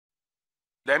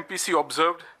The MPC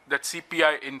observed that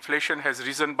CPI inflation has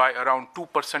risen by around 2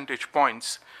 percentage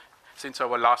points since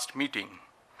our last meeting.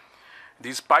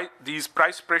 These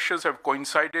price pressures have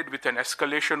coincided with an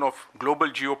escalation of global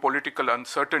geopolitical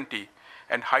uncertainty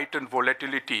and heightened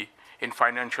volatility in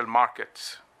financial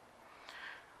markets.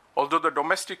 Although the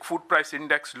domestic food price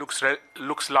index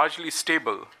looks largely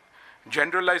stable,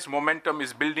 generalized momentum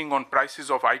is building on prices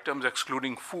of items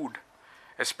excluding food,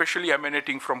 especially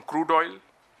emanating from crude oil,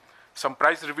 some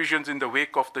price revisions in the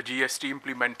wake of the GST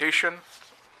implementation,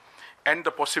 and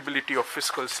the possibility of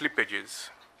fiscal slippages.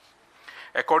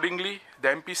 Accordingly, the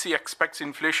MPC expects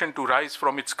inflation to rise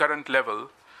from its current level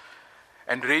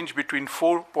and range between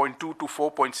 4.2 to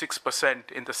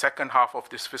 4.6% in the second half of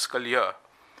this fiscal year,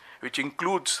 which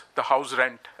includes the house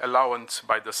rent allowance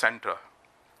by the center.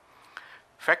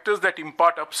 Factors that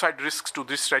impart upside risks to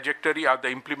this trajectory are the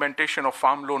implementation of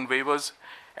farm loan waivers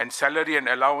and salary and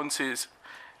allowances,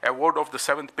 award of the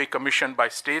 7th Pay Commission by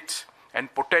states,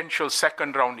 and potential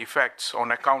second-round effects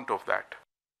on account of that.